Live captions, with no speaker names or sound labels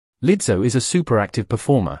Lizzo is a superactive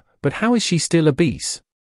performer, but how is she still obese?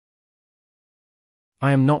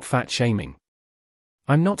 I am not fat shaming.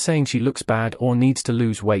 I'm not saying she looks bad or needs to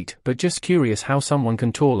lose weight, but just curious how someone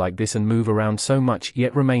can tour like this and move around so much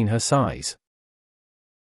yet remain her size.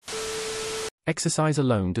 Exercise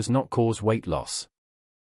alone does not cause weight loss.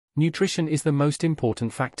 Nutrition is the most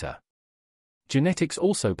important factor. Genetics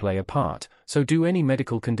also play a part, so do any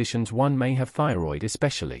medical conditions. One may have thyroid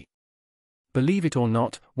especially. Believe it or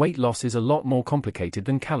not, weight loss is a lot more complicated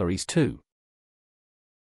than calories too.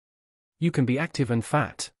 You can be active and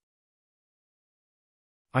fat.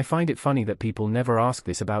 I find it funny that people never ask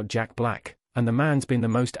this about Jack Black, and the man's been the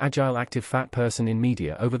most agile active fat person in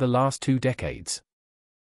media over the last 2 decades.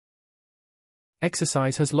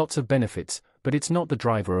 Exercise has lots of benefits, but it's not the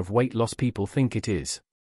driver of weight loss people think it is.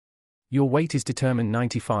 Your weight is determined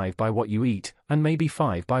 95% by what you eat, and maybe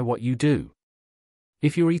 5% by what you do.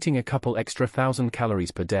 If you're eating a couple extra 1,000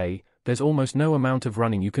 calories per day, there's almost no amount of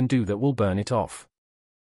running you can do that will burn it off.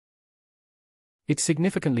 It's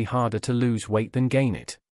significantly harder to lose weight than gain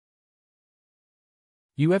it.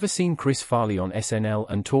 You ever seen Chris Farley on SNL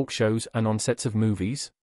and talk shows and on sets of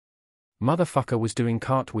movies? Motherfucker was doing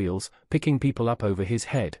cartwheels, picking people up over his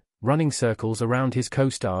head, running circles around his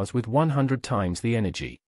co-stars with 100 times the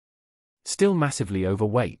energy. Still massively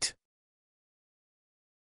overweight.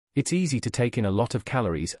 It's easy to take in a lot of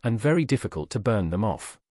calories and very difficult to burn them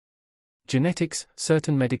off. Genetics,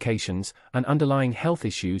 certain medications, and underlying health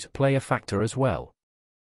issues play a factor as well.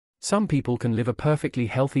 Some people can live a perfectly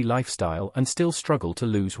healthy lifestyle and still struggle to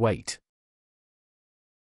lose weight.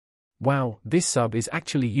 Wow, this sub is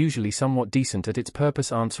actually usually somewhat decent at its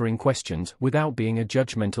purpose, answering questions without being a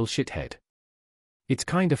judgmental shithead. It's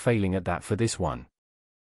kinda failing at that for this one.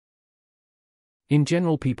 In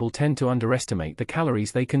general, people tend to underestimate the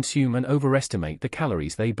calories they consume and overestimate the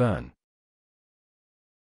calories they burn.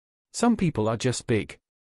 Some people are just big.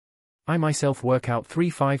 I myself work out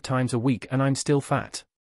 3-5 times a week and I'm still fat.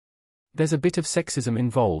 There's a bit of sexism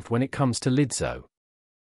involved when it comes to Lizzo.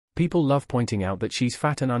 People love pointing out that she's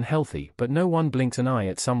fat and unhealthy, but no one blinks an eye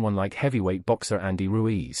at someone like heavyweight boxer Andy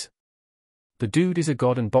Ruiz. The dude is a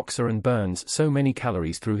god and boxer and burns so many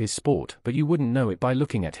calories through his sport, but you wouldn't know it by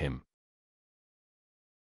looking at him.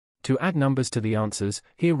 To add numbers to the answers,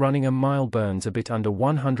 here running a mile burns a bit under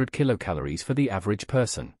 100 kilocalories for the average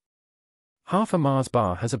person. Half a Mars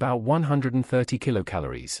bar has about 130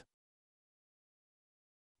 kilocalories.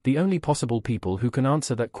 The only possible people who can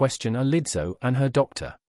answer that question are Lizzo and her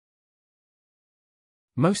doctor.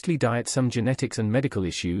 Mostly diet. Some genetics and medical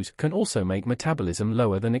issues can also make metabolism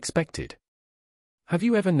lower than expected. Have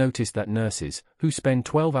you ever noticed that nurses, who spend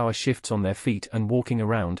 12-hour shifts on their feet and walking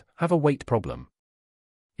around, have a weight problem?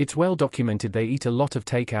 It's well documented they eat a lot of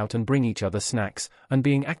takeout and bring each other snacks, and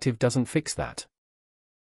being active doesn't fix that.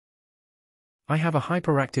 I have a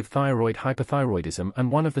hyperactive thyroid, hypothyroidism,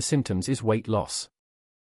 and one of the symptoms is weight loss.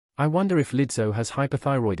 I wonder if Lizzo has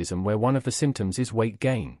hypothyroidism where one of the symptoms is weight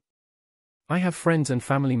gain. I have friends and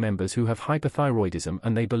family members who have hypothyroidism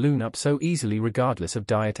and they balloon up so easily regardless of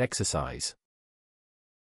diet, exercise.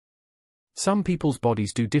 Some people's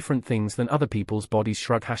bodies do different things than other people's bodies.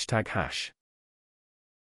 Shrug #.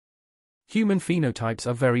 Human phenotypes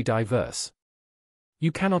are very diverse.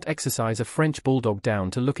 You cannot exercise a French bulldog down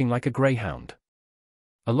to looking like a greyhound.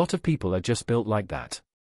 A lot of people are just built like that.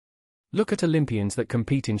 Look at Olympians that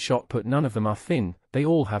compete in shot put. None of them are thin, they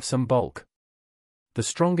all have some bulk. The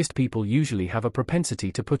strongest people usually have a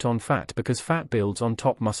propensity to put on fat because fat builds on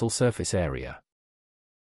top muscle surface area.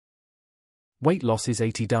 Weight loss is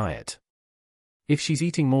 80 diet. If she's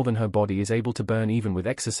eating more than her body is able to burn even with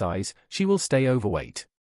exercise, she will stay overweight.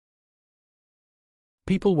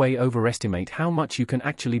 People way overestimate how much you can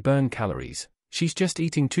actually burn calories. She's just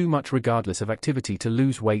eating too much regardless of activity to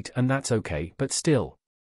lose weight, and that's okay, but still.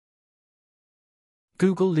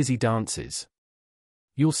 Google Lizzie dances.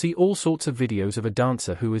 You'll see all sorts of videos of a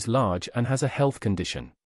dancer who is large and has a health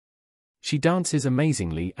condition. She dances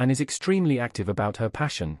amazingly and is extremely active about her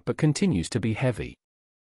passion, but continues to be heavy.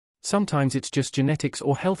 Sometimes it's just genetics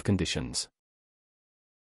or health conditions.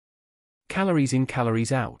 Calories in,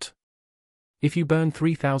 calories out. If you burn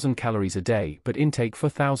 3,000 calories a day but intake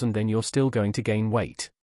 4,000, then you're still going to gain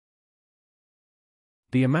weight.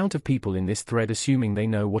 The amount of people in this thread assuming they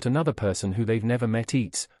know what another person who they've never met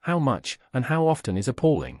eats, how much, and how often is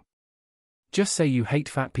appalling. Just say you hate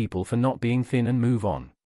fat people for not being thin and move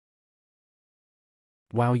on.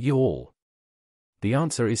 Wow, y'all. The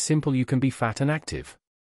answer is simple: you can be fat and active.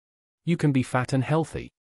 You can be fat and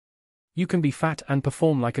healthy. You can be fat and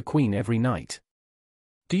perform like a queen every night.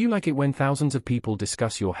 Do you like it when thousands of people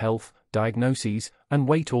discuss your health, diagnoses, and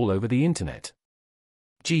weight all over the internet?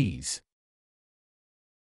 Geez.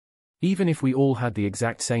 Even if we all had the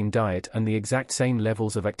exact same diet and the exact same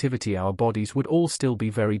levels of activity, our bodies would all still be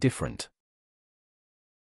very different.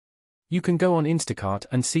 You can go on Instacart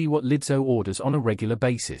and see what Lizzo orders on a regular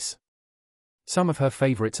basis. Some of her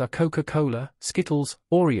favorites are Coca-Cola, Skittles,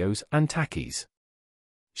 Oreos, and Takis.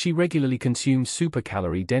 She regularly consumes super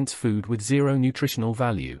calorie-dense food with zero nutritional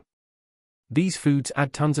value. These foods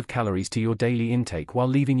add tons of calories to your daily intake while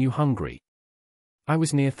leaving you hungry. I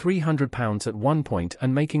was near 300 pounds at one point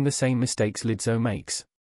and making the same mistakes Lizzo makes.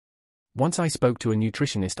 Once I spoke to a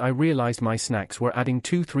nutritionist, I realized my snacks were adding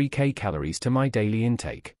 2-3k calories to my daily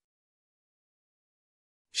intake.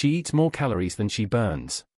 She eats more calories than she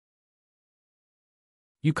burns.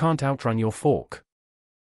 You can't outrun your fork.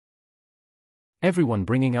 Everyone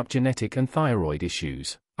bringing up genetic and thyroid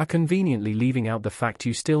issues are conveniently leaving out the fact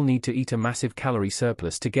you still need to eat a massive calorie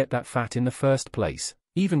surplus to get that fat in the first place,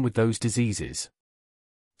 even with those diseases.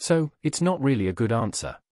 So, it's not really a good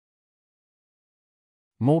answer.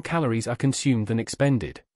 More calories are consumed than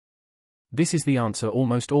expended. This is the answer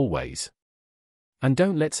almost always. And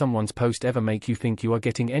don't let someone's post ever make you think you are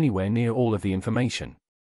getting anywhere near all of the information.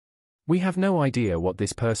 We have no idea what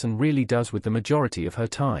this person really does with the majority of her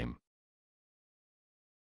time.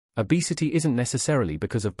 Obesity isn't necessarily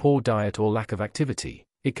because of poor diet or lack of activity.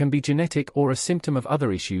 It can be genetic or a symptom of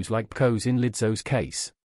other issues like PCOS in Lizzo's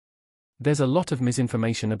case. There's a lot of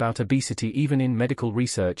misinformation about obesity even in medical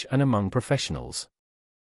research and among professionals.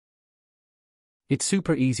 It's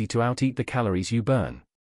super easy to out-eat the calories you burn.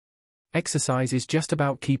 Exercise is just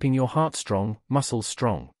about keeping your heart strong, muscles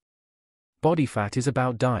strong. Body fat is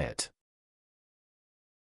about diet.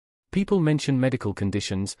 People mention medical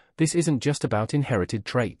conditions. This isn't just about inherited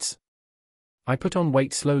traits. I put on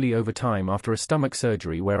weight slowly over time after a stomach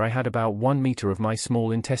surgery where I had about 1 meter of my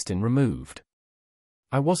small intestine removed.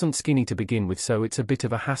 I wasn't skinny to begin with, so it's a bit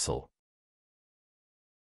of a hassle.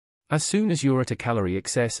 As soon as you're at a calorie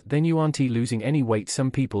excess, then you aren't losing any weight. Some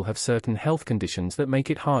people have certain health conditions that make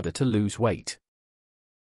it harder to lose weight.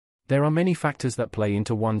 There are many factors that play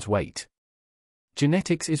into one's weight.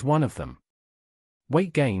 Genetics is one of them.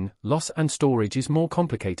 Weight gain, loss and storage is more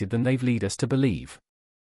complicated than they've led us to believe.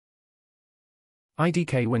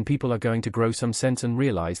 IDK when people are going to grow some sense and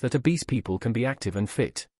realize that obese people can be active and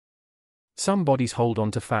fit. Some bodies hold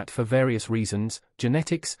on to fat for various reasons,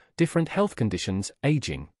 genetics, different health conditions,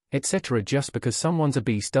 aging, etc. Just because someone's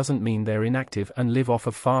obese doesn't mean they're inactive and live off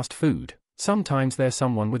of fast food. Sometimes they're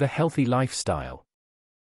someone with a healthy lifestyle.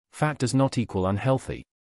 Fat does not equal unhealthy.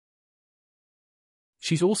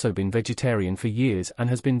 She's also been vegetarian for years and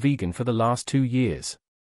has been vegan for the last 2 years.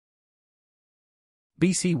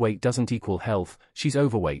 BC weight doesn't equal health. She's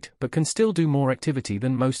overweight but can still do more activity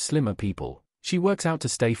than most slimmer people. She works out to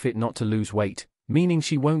stay fit, not to lose weight, meaning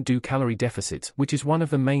she won't do calorie deficits, which is one of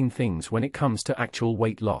the main things when it comes to actual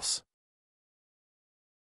weight loss.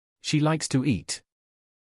 She likes to eat.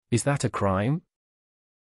 Is that a crime?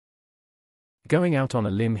 Going out on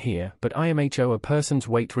a limb here, but IMHO, a person's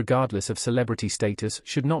weight regardless of celebrity status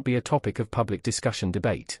should not be a topic of public discussion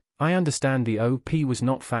debate. I understand the OP was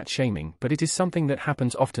not fat shaming, but it is something that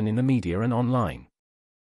happens often in the media and online.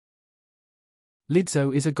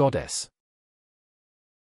 Lizzo is a goddess.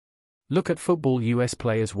 Look at football. US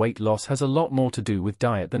players' weight loss has a lot more to do with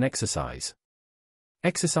diet than exercise.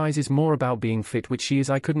 Exercise is more about being fit, which she is.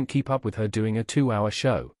 I couldn't keep up with her doing a 2-hour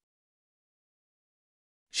show.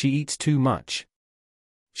 She eats too much.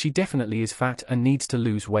 She definitely is fat and needs to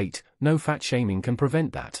lose weight. No fat shaming can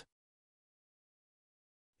prevent that.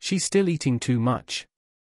 She's still eating too much.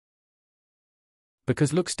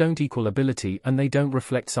 Because looks don't equal ability and they don't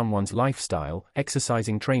reflect someone's lifestyle,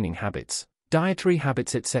 exercising, training habits, dietary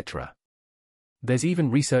habits, etc. There's even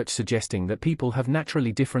research suggesting that people have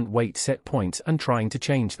naturally different weight set points, and trying to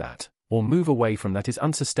change that, or move away from that, is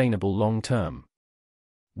unsustainable long term.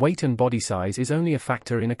 Weight and body size is only a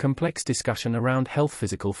factor in a complex discussion around health,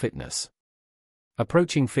 physical fitness.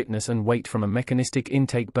 Approaching fitness and weight from a mechanistic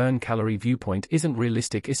intake burn calorie viewpoint isn't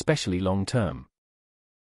realistic, especially long term.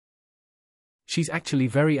 She's actually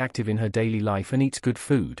very active in her daily life and eats good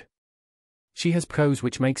food. She has PCOS,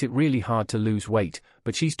 which makes it really hard to lose weight,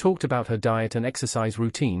 but she's talked about her diet and exercise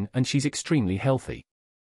routine and she's extremely healthy.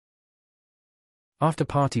 After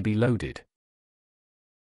party be loaded.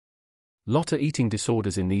 Lotta eating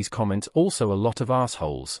disorders in these comments, also a lot of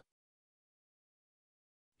assholes.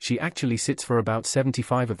 She actually sits for about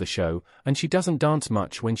 75% of the show, and she doesn't dance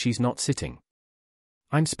much when she's not sitting.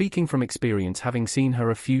 I'm speaking from experience, having seen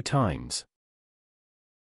her a few times.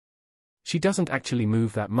 She doesn't actually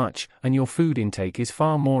move that much, and your food intake is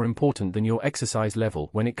far more important than your exercise level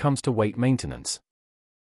when it comes to weight maintenance.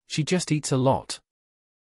 She just eats a lot.